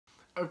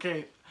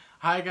Okay,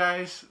 hi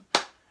guys.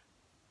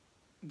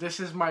 This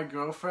is my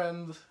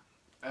girlfriend.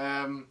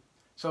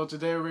 So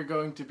today we're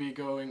going to be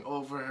going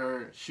over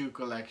her shoe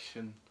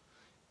collection.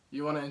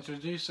 You want to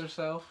introduce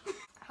yourself?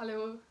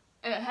 Hello.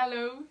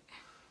 Hello.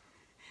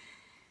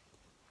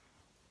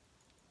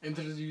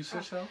 Introduce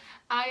yourself.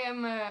 I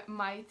am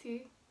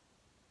Maite,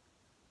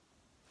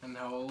 And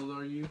how old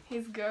are you?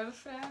 his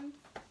girlfriend.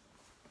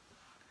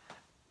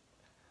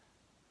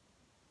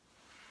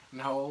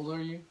 And how old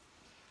are you?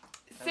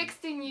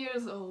 16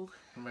 years old.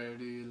 And where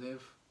do you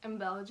live? In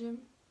Belgium.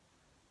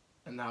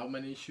 And how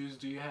many shoes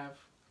do you have?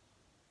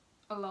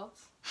 A lot.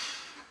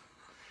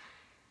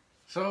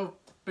 So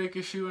pick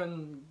a shoe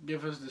and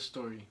give us the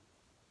story.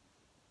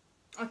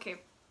 Okay.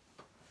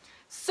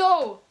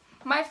 So,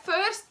 my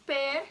first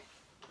pair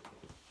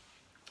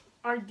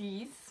are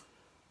these.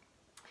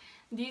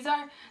 These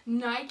are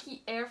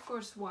Nike Air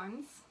Force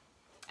Ones.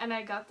 And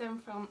I got them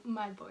from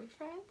my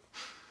boyfriend.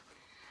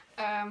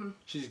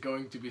 She's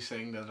going to be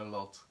saying that a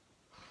lot.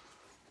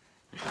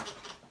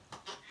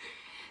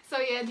 So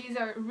yeah, these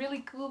are really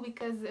cool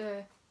because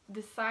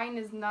the sign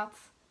is not,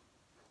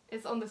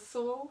 it's on the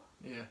sole.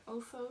 Yeah.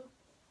 Also.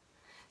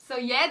 So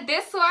yeah,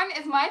 this one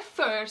is my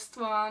first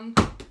one.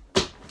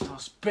 Dat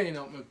was pijn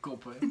op mijn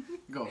kop, hè.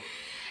 Go.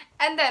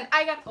 And then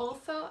I got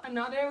also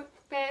another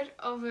pair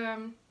of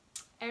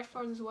Air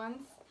Force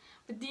Ones.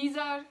 But these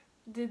are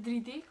the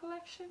 3D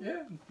collection.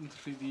 Yeah,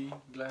 3D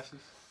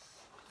glasses.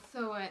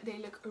 So they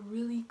look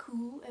really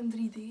cool in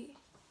 3D.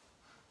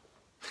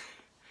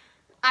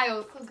 I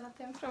also got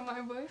them from my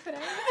boyfriend.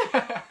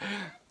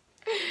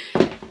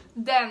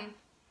 Then,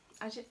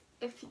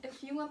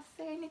 if you want to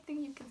say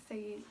anything, you can say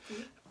it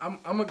too. I'm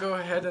gonna go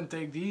ahead and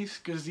take these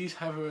because these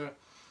have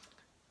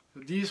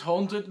these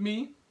haunted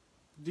me.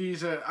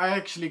 These I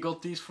actually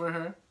got these for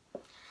her.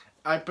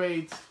 I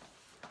paid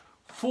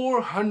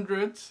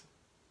 400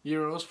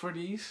 euros for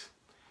these,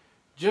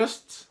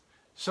 just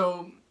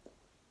so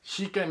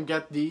she can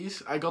get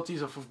these. I got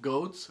these off of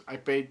Goat. I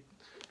paid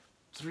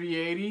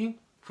 380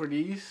 for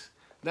these.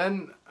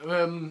 Then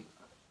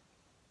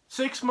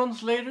 6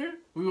 months later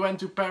we went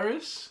to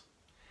Paris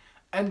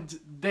and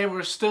they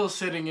were still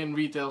sitting in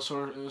retail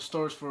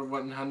stores for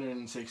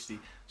 160.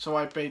 So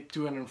I paid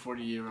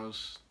 240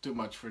 euros too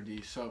much for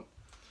these. So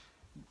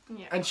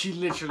Yeah. and she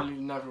literally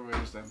never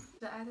wears them.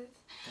 Yeah.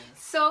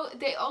 So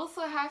they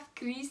also have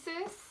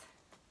creases.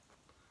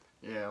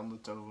 Yeah, on the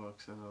toe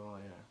box as well,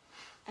 yeah.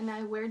 And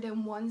I wear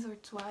them once or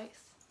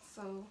twice.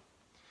 So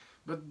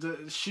But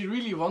she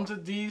really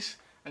wanted these,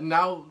 and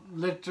now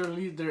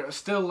literally they're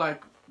still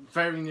like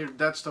very near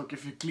dead stock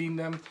if you clean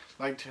them.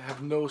 Like to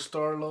have no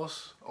star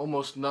loss,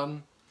 almost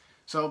none.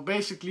 So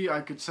basically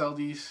I could sell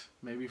these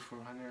maybe for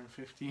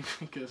 150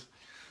 because...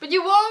 But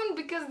you won't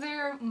because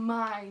they're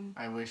mine.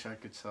 I wish I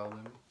could sell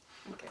them.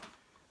 Okay.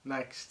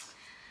 Next.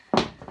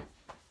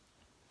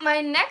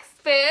 My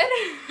next pair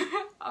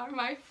are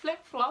my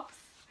flip-flops.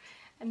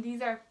 And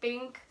these are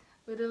pink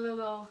with a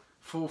little...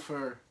 Full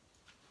fur.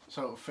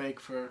 So fake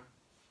fur.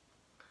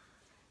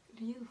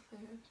 Real fur.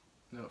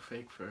 No,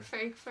 fake fur.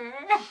 Fake fur.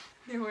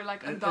 They were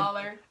like It-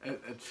 $1.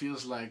 It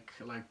feels like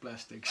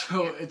plastic,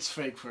 so Yeah. it's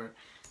fake fur.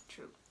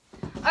 True.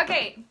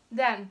 Okay,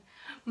 then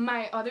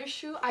my other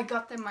shoe, I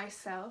got them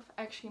myself.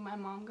 Actually, my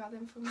mom got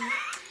them for me.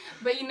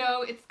 But you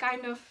know, it's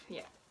kind of,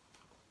 yeah.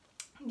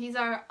 These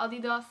are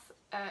Adidas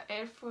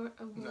Air Force...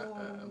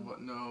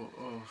 What? No,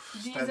 oh,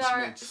 These Stan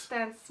are Smiths.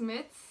 Stan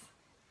Smiths.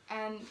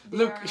 And they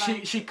Look, are she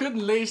like... she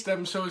couldn't lace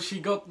them, so she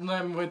got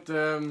them with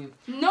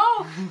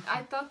No!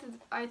 I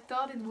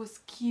thought it was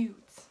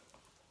cute.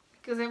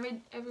 Because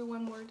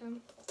everyone wore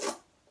them.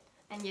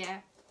 And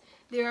yeah.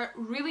 They are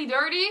really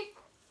dirty.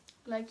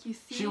 Like you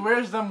see. She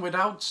wears them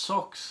without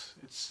socks.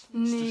 It's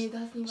Nee, just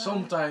dat is niet waar.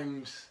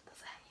 sometimes. Dat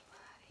is echt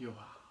niet waar.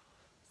 Yeah.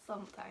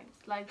 Sometimes.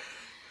 Like,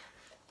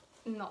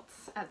 not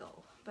at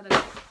all. But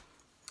okay.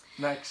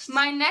 Next.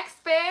 My next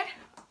pair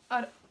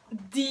are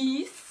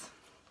these.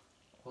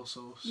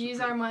 Also. These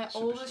super- are my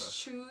super oldest stuff.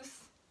 shoes.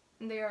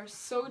 And they are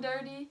so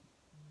dirty.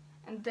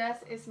 And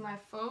that is my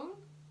phone.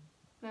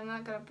 That I'm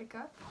not gonna pick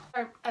up.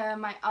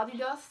 My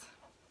Adidas.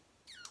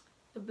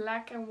 The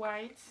black and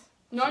white.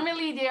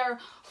 Normally they are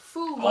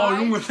full Oh,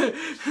 white.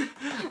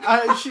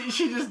 jongen.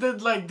 She just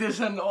did like this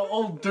and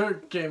all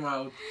dirt came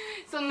out.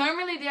 So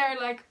normally they are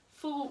like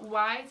full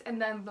white and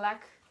then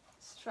black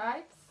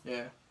stripes.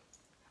 Yeah.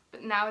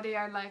 But now they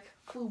are like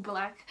full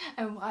black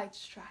and white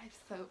stripes.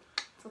 So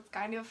it's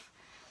kind of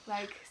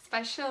like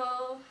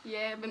special.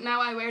 Yeah, but now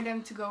I wear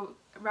them to go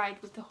ride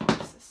with the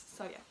horses.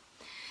 So yeah.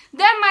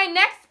 Then my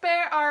next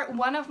pair are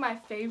one of my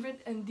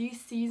favorite in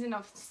this season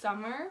of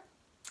summer.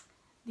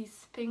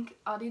 These pink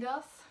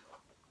Adidas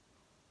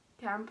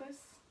Campus.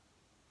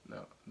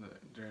 No,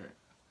 they're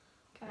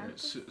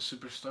Campus.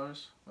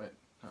 superstars. Wait,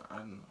 no, I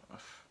don't know.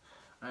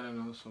 I don't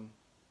know some.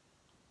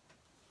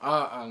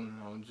 I don't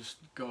know. Just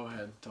go ahead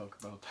and talk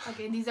about that.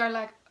 Okay, these are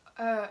like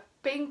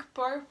pink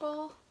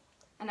purple,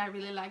 and I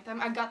really like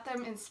them. I got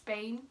them in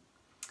Spain.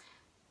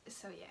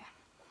 So yeah.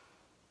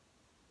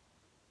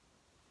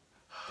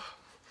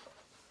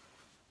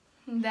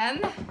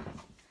 Then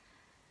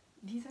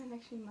These aren't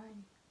actually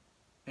mine.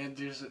 And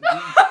there's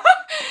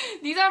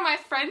These are my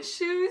friend's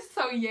shoes,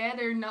 so yeah,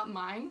 they're not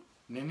mine.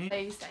 Nini?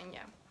 And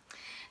yeah.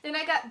 Then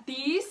I got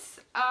these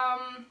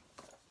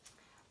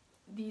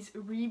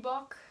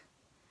Reebok,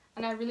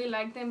 and I really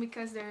like them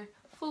because they're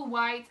full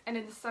white, and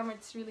in the summer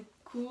it's really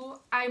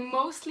cool. I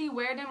mostly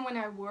wear them when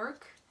I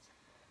work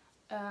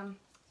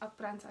at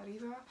Pranza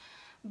Riva,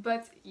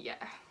 but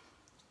yeah,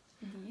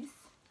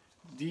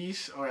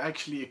 These are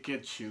actually a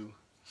kid's shoe,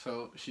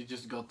 so she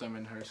just got them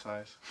in her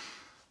size.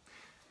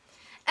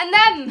 And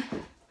then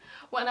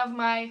one of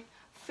my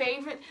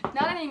favorite,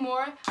 not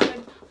anymore, but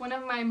one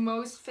of my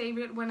most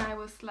favorite when I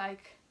was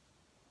like,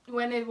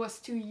 when it was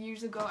 2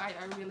 years ago, I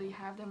really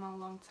have them a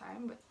long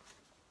time, but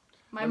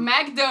my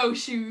McDo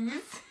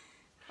shoes.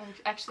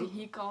 Actually,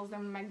 he calls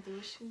them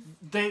McDo shoes.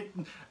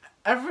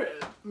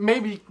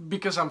 Maybe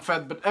because I'm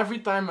fat, but every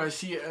time I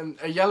see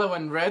a yellow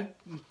and red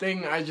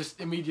thing, I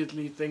just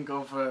immediately think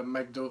of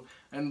McDo,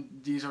 and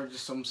these are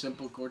just some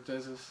simple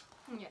Cortezes.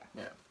 Yeah.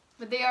 Yeah.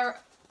 But they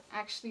are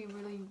actually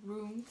really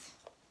ruined.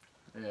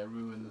 Yeah,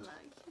 ruined.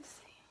 Like you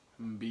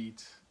see.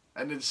 Beat.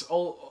 And it's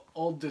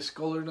all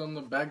discolored on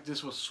the back.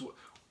 This was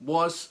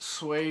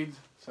suede.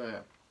 So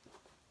yeah.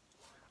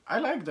 I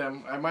like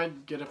them. I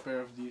might get a pair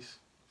of these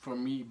for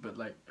me, but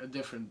like a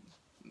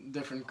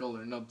different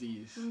color, not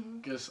these,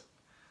 because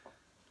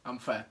I'm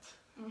fat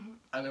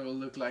and I will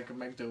look like a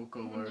McDo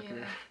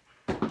co-worker.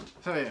 Yeah.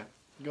 So yeah,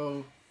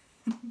 go.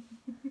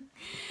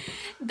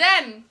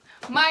 Then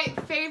my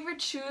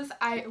favorite shoes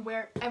I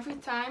wear every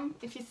time.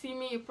 If you see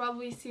me, you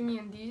probably see me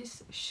in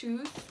these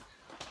shoes.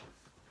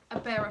 A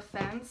pair of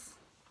Vans.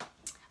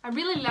 I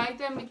really like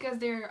them because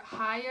they're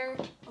higher.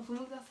 Of hoe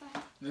moet ik dat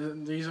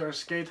zeggen? These are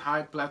skate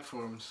high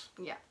platforms.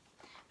 Yeah.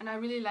 And I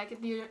really like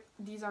it.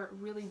 These are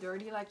really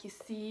dirty, like you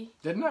see.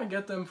 Didn't I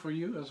get them for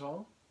you as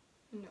well?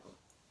 No.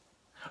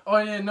 Oh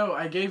yeah, no,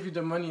 I gave you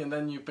the money and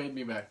then you paid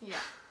me back. Yeah.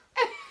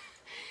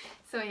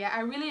 So yeah,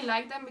 I really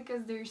like them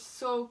because they're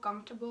so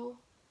comfortable.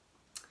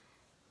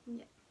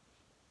 Yeah.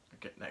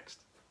 Okay, next.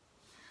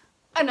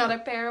 Another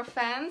pair of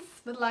Vans,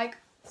 but like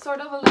sort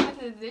of a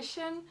limited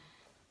edition.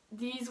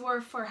 These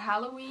were for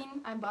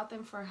Halloween. I bought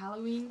them for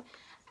Halloween.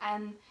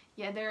 And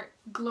yeah, they're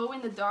glow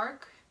in the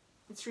dark.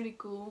 It's really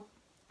cool.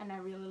 And I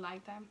really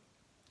like them.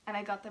 And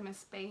I got them in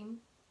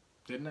Spain.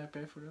 Didn't I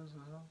pay for those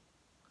as well?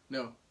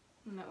 No.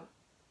 No.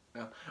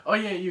 No. Oh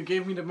yeah, you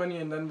gave me the money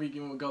and then we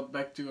got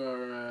back to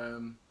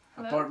our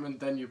apartment.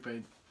 Then you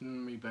paid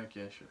me back.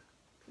 Yeah, sure.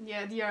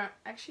 Yeah, they are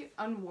actually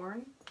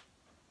unworn.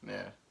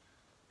 Yeah.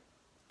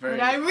 But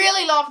I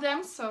really love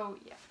them, so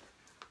yeah.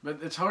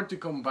 But it's hard to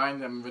combine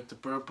them with the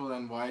purple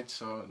and white,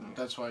 so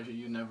that's why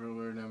you never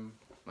wear them.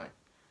 Like,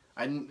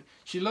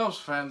 she loves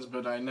Vans,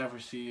 but I never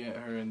see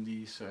her in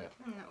these. So yeah.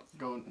 No.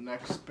 Go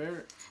next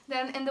pair.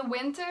 Then in the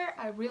winter,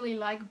 I really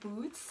like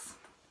boots,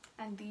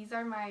 and these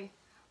are my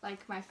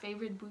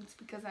favorite boots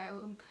because I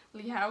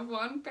only have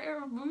one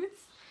pair of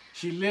boots.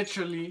 She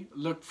literally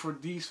looked for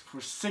these for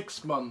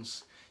 6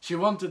 months. She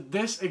wanted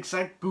this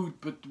exact boot,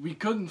 but we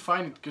couldn't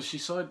find it because she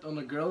saw it on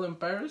a girl in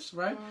Paris,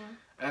 right?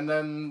 And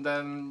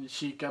then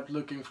she kept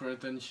looking for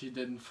it and she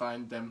didn't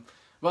find them.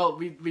 Well,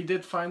 we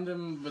did find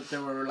them, but they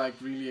were like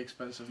really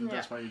expensive, and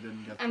that's why you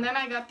didn't get them. And then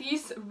I got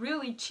these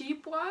really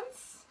cheap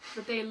ones,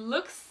 but they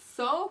look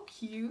so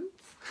cute,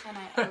 and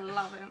I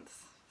love it.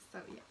 So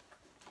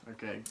yeah.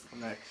 Okay,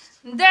 next.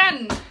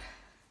 Then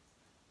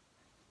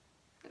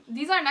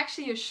these aren't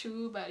actually a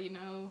shoe, but you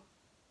know,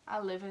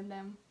 I live in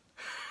them.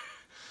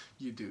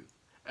 You do.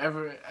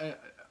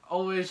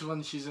 Always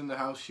when she's in the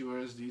house, she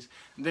wears these.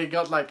 They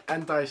got like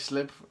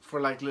anti-slip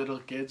for like little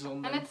kids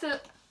on them.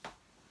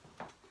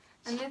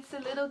 And it's a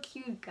little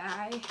cute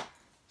guy.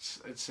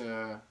 It's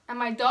a. And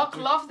my dog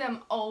loves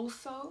them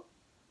also.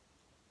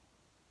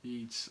 He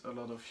eats a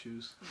lot of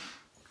shoes.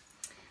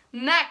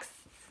 Next.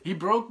 He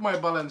broke my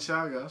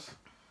Balenciagas.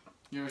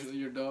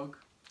 Your dog.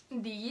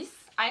 These.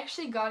 I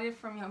actually got it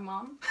from your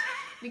mom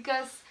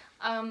because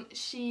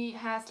she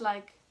has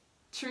like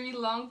 3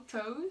 long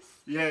toes.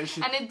 Yeah,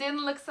 and it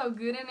didn't look so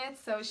good in it,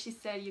 so she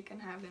said you can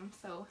have them.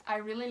 So I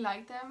really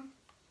like them.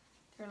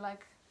 They're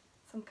like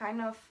some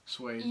kind of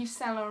suede. Yves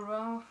Saint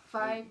Laurent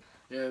vibe.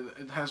 Yeah,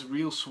 it has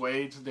real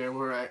suede. They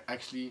were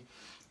actually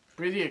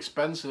pretty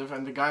expensive,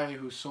 and the guy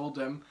who sold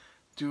them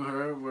to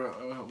her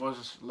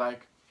was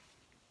like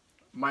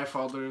my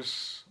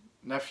father's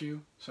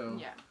nephew. So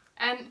yeah,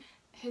 and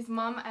his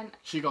mom and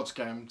she got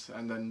scammed,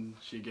 and then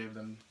she gave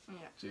them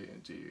to you.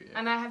 Yeah.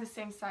 And I have the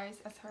same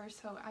size as her,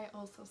 so I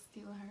also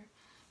steal her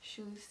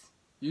shoes.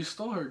 You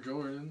stole her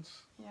Jordans.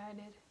 Yeah, I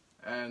did.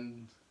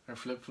 And her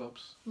flip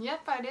flops. Yep,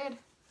 I did.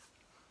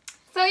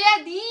 So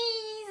yeah,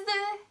 these.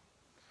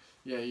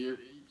 Yeah,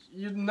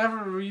 you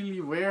never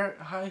really wear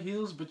high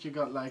heels, but you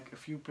got like a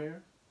few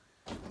pair.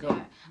 Go.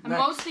 Yeah. I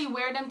mostly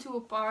wear them to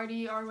a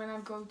party or when I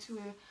go to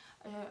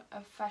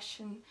a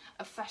fashion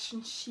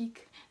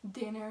chic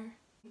dinner.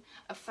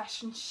 A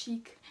fashion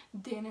chic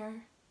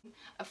dinner.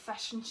 A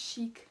fashion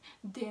chic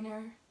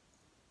dinner.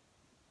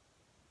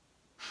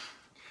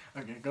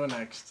 Okay, go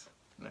next.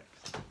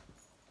 Next.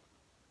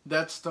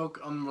 Deadstock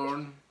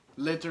unworn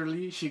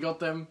Literally, she got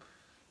them.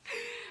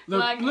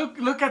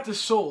 Look at the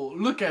sole.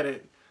 Look at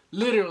it.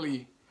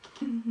 Literally.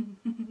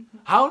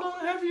 How long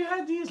have you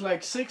had these?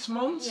 Like 6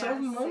 months, yeah,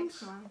 7 months?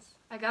 6 months.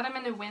 I got them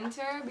in the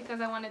winter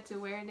because I wanted to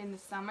wear it in the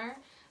summer.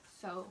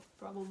 So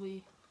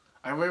probably.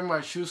 I wear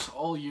my shoes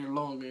all year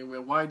long. They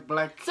wear white,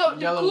 black, so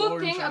yellow, the cool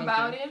orange. thing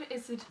about it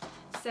is it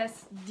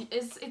says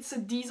it's a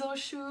diesel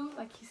shoe,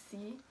 like you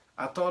see.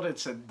 I thought it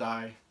said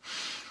die.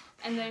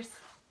 And there's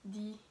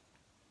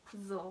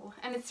diesel,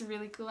 and it's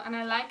really cool. And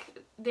I like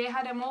they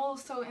had them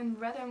also in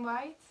red and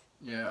white.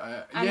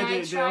 Yeah, And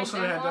they also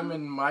had them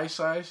in my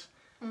size.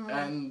 Mm-hmm.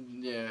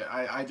 And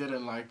yeah, I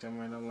didn't like them.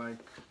 I don't like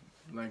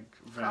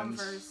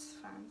Vans.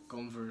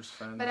 Converse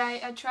fans. But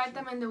I tried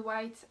them in the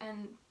white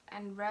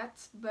and red,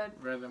 but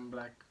red and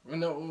black.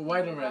 No,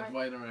 white and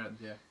red,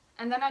 yeah.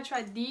 And then I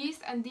tried these,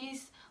 and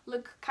these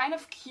look kind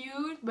of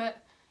cute,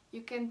 but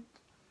you can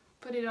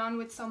put it on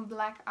with some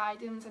black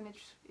items, and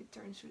it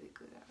turns really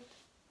good out.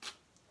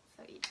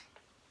 So yeah.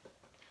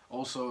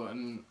 Also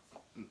an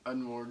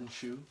unworn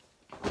shoe,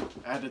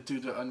 added to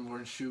the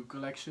unworn shoe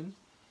collection.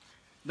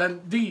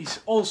 Then these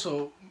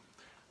also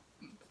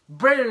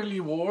barely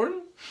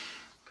worn.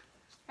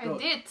 I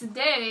did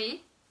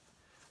today.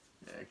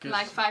 Yeah,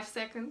 like 5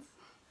 seconds.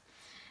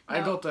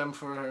 I got them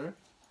for her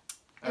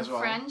as well.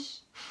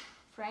 French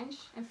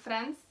and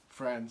France.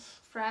 France.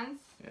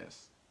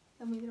 Yes.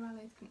 Dat moet je er wel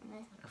uit kunnen,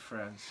 nee.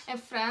 France. And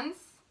France.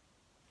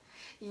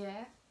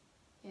 Yeah,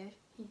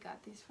 he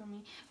got these for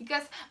me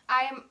because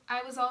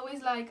I was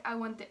always like I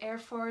want the Air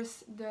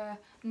Force, the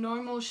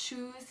normal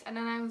shoes, and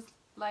then I was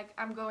like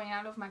I'm going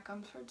out of my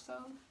comfort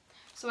zone.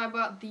 So I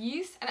bought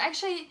these, and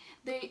actually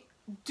they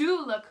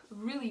do look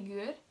really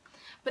good,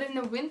 but in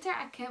the winter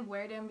I can't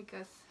wear them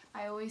because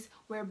I always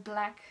wear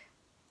black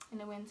in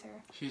the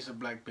winter. She's a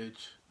black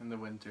bitch in the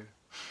winter.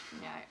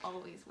 Yeah, I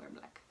always wear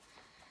black.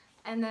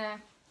 And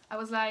I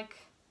was like,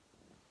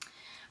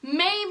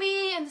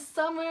 maybe in the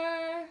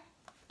summer,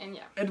 and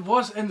yeah. It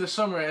was in the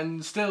summer,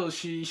 and still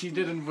she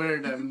didn't wear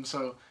them,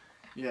 so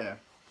yeah.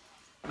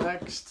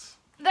 Next.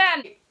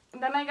 Then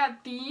I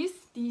got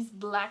these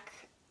black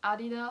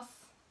Adidas.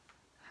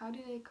 How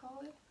do they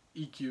call it?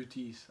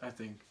 EQTs, I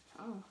think.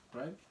 Oh.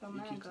 Right? So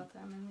man got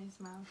them in his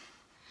mouth.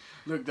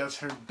 Look, that's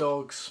her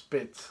dog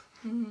spit.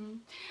 Mm-hmm.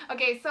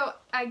 Okay, so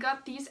I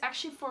got these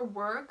actually for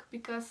work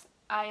because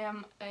I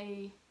am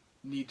a...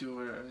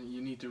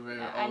 You need to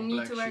wear all black I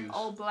need to wear shoes.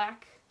 all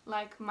black,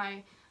 like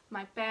my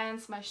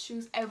pants, my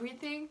shoes,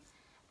 everything.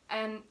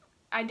 And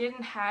I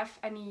didn't have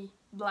any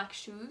black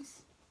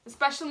shoes,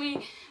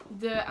 especially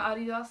the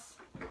Adidas.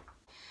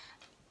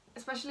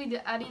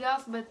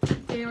 But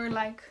they were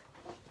like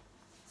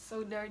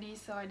so dirty,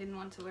 so I didn't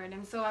want to wear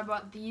them. So I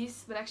bought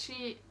these, but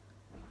actually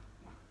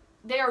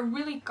they are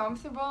really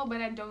comfortable,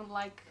 but I don't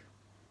like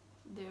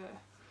the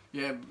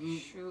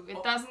shoe.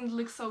 It doesn't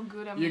look so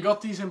good on me. You got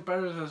these in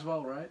Paris as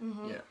well, right?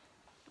 Mm-hmm. Yeah.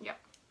 Yep.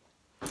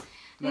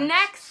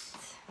 Next,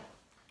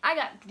 I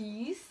got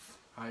these.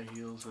 High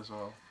heels as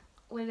well.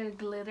 With a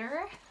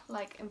glitter,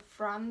 like in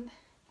front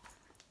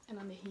and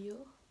on the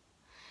heel.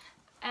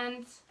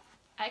 And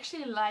I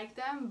actually like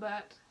them,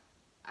 but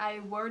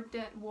I wore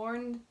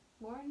them.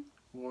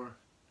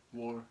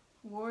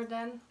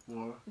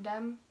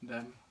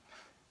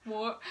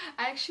 I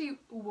actually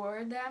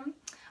wore them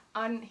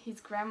on his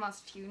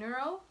grandma's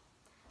funeral,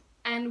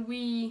 and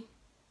we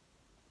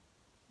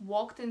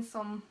walked in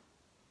some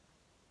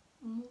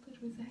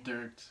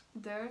dirt.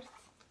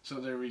 So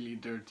they're really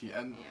dirty,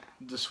 and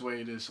the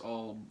suede is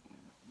all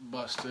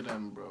busted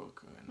and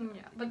broken.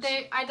 Yeah, but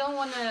I don't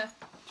want to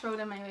throw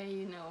them away,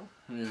 you know.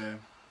 Yeah,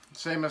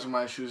 same as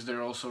my shoes.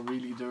 They're also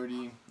really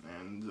dirty,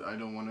 and I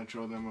don't want to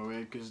throw them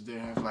away because they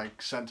have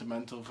like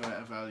sentimental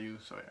value.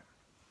 So yeah.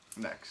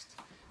 Next,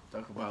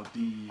 talk about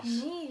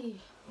these. Nee.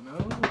 No?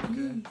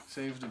 Okay.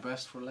 Save the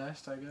best for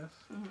last, I guess.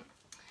 Mm-hmm.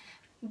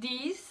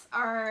 These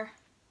are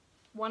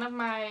one of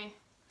my,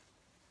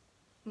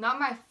 not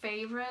my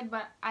favorite,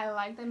 but I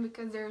like them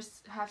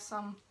because have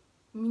some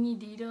mini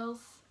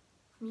details.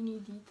 Mini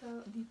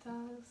details.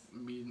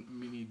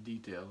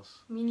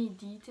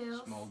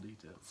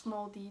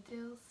 Small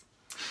details.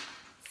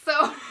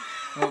 So.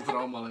 Wat er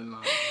allemaal in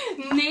laat.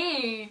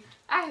 Nee,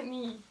 eigenlijk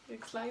niet.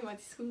 Ik sla je met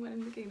die schoen, maar dan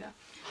doe ik dat.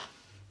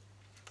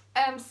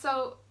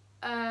 So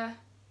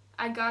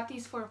I got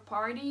these for a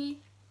party,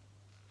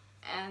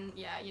 and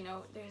yeah, you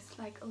know, there's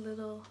like a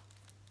little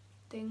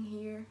thing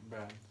here.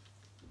 Bad.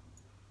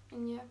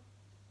 And yeah,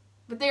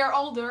 but they are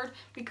all dirt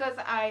because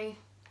I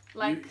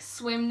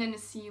swimmed in the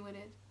sea with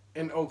it.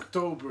 In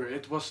October,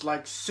 it was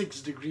like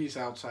 6 degrees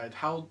outside.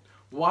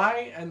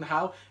 Why and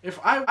how? If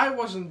I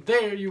wasn't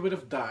there, you would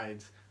have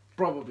died.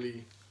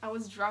 Probably. I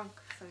was drunk,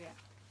 so yeah.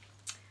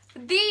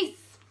 But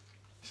these!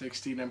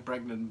 16 and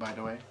pregnant, by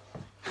the way.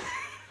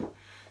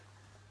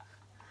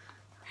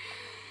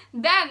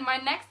 Then my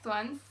next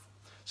ones.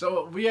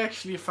 So we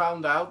actually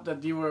found out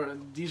that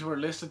these were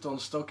listed on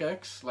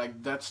StockX,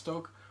 like that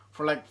stock,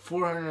 for like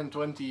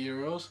 420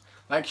 euros.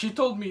 Like she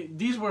told me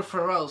these were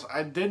Pharrell's.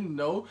 I didn't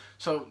know.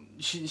 So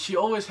she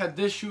always had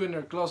this shoe in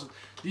her closet.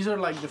 These are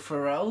like the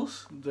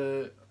Pharrell's,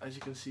 as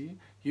you can see,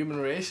 human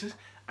races.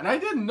 And I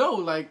didn't know,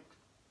 like,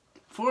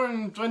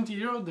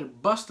 €420, they're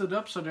busted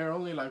up, so they're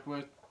only like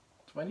worth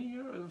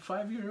 €20,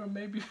 €5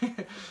 maybe.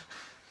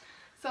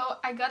 So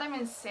I got them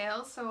in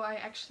sale, so I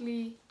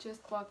actually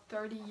just bought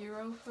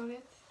 €30 for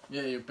it.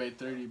 Yeah, you paid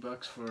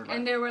 $30 for like,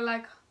 and they were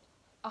like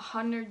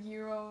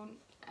 €100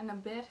 and a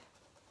bit.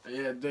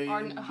 Yeah, they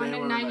or they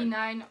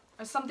 199 were like,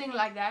 or something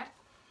like that.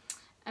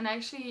 And I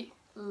actually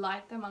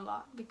like them a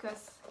lot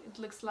because it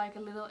looks like a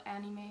little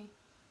anime.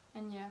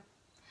 And yeah.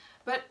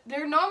 But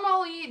there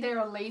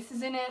are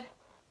laces in it,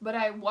 but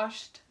I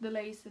washed the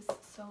laces,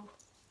 so.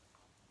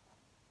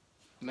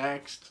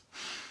 Next.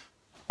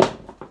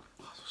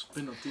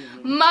 Spin op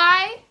die.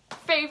 My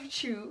favorite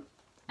shoe.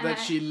 That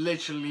she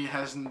literally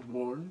hasn't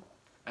worn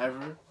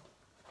ever.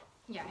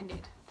 Yeah, I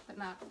did, but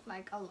not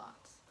like a lot.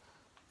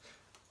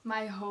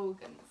 My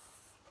Hogans.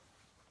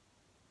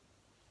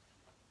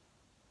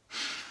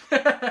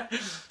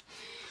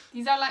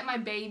 These are like my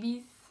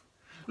babies.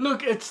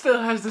 Look, it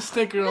still has the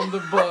sticker on the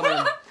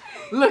bottom.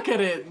 Look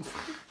at it.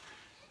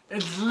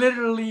 It's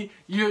literally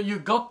you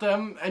got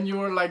them and you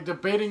were like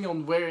debating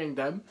on wearing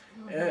them.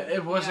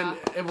 It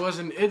was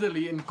in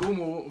Italy, in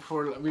Como.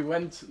 We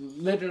went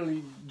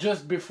literally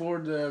just before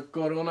the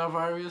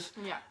coronavirus.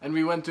 Yeah. And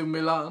we went to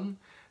Milan.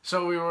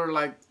 So we were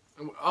like,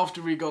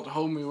 after we got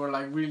home, we were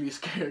like really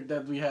scared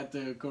that we had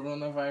the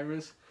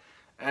coronavirus.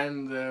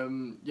 And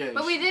yeah.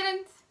 But we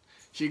didn't.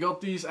 She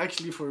got these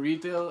actually for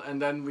retail,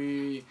 and then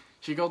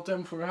she got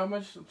them for how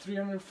much?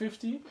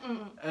 350.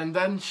 And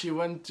then she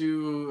went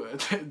to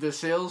the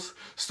sales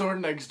store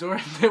next door,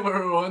 and they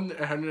were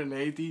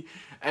 180,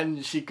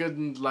 and she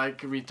couldn't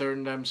like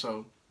return them.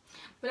 So.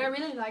 But I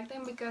really like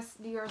them because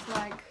there's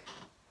like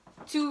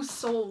 2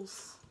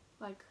 soles,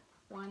 like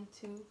 1,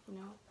 2, you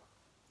know,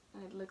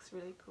 and it looks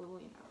really cool,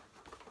 you know.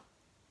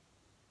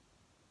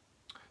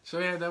 So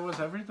yeah, that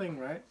was everything,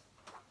 right?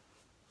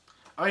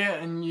 Oh yeah,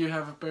 and you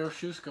have a pair of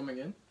shoes coming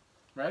in,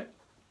 right?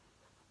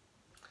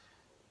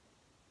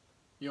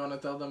 You wanna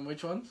tell them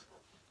which ones?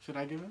 Should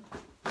I give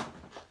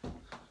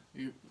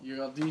it? You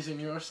got these in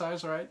your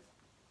size, right?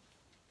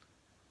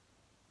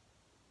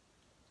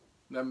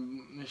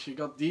 Then she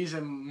got these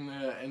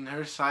in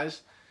her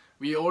size.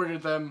 We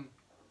ordered them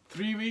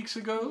 3 weeks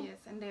ago. Yes,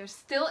 and they're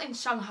still in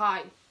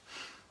Shanghai.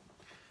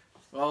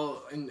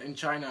 Well, in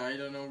China, I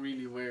don't know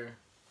really where.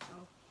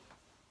 Oh.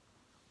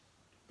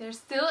 They're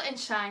still in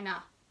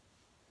China.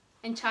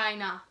 In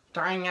China.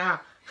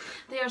 China!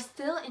 They are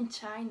still in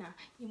China.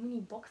 Je moet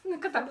niet boksen,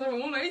 ik had dat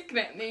gewoon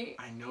uitkrijgen, nee.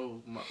 I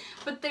know, maar...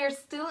 But they're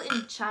still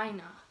in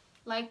China.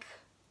 Like...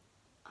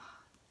 Oh,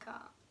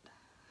 God.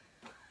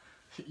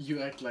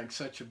 You act like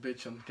such a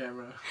bitch on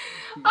camera.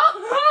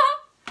 Oh.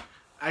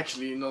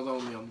 Actually, not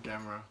only on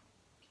camera.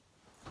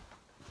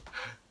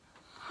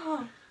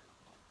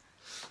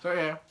 So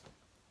yeah,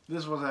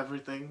 this was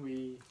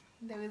everything.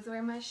 Those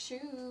were my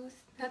shoes.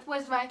 That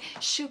was my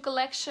shoe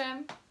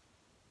collection.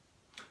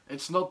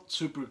 It's not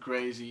super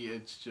crazy,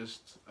 it's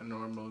just a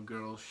normal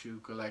girl shoe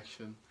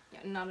collection.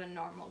 You're not a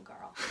normal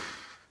girl.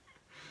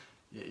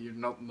 Yeah, you're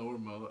not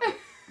normal,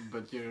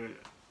 but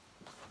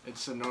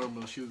it's a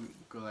normal shoe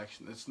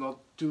collection. It's not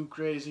too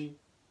crazy.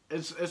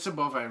 It's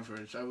above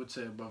average, I would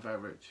say above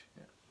average.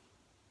 Yeah.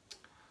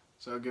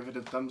 So give it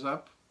a thumbs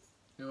up.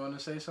 You wanna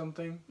say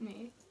something?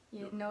 Nee.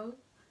 No.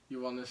 You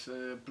wanna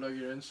plug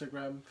your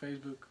Instagram,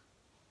 Facebook?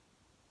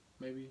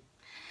 Maybe?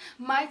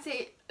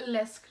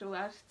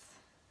 Maitelescroart.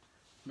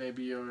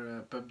 Maybe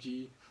your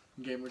PUBG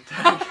gamer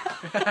tag.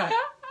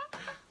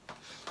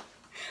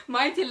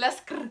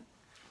 Maitelescroart.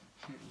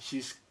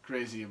 She's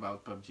crazy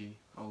about PUBG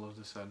all of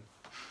a sudden.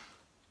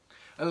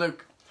 And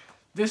look,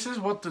 this is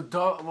what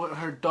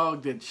her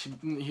dog did.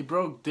 He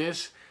broke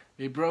this.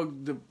 He broke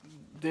the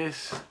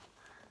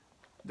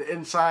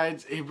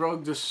insides. He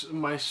broke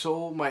my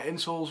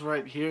insoles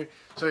right here.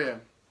 So yeah,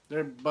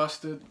 they're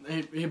busted.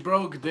 He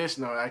broke this.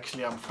 No,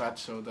 actually I'm fat,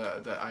 so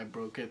that I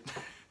broke it.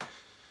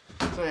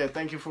 So yeah,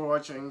 thank you for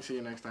watching. See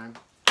you next time.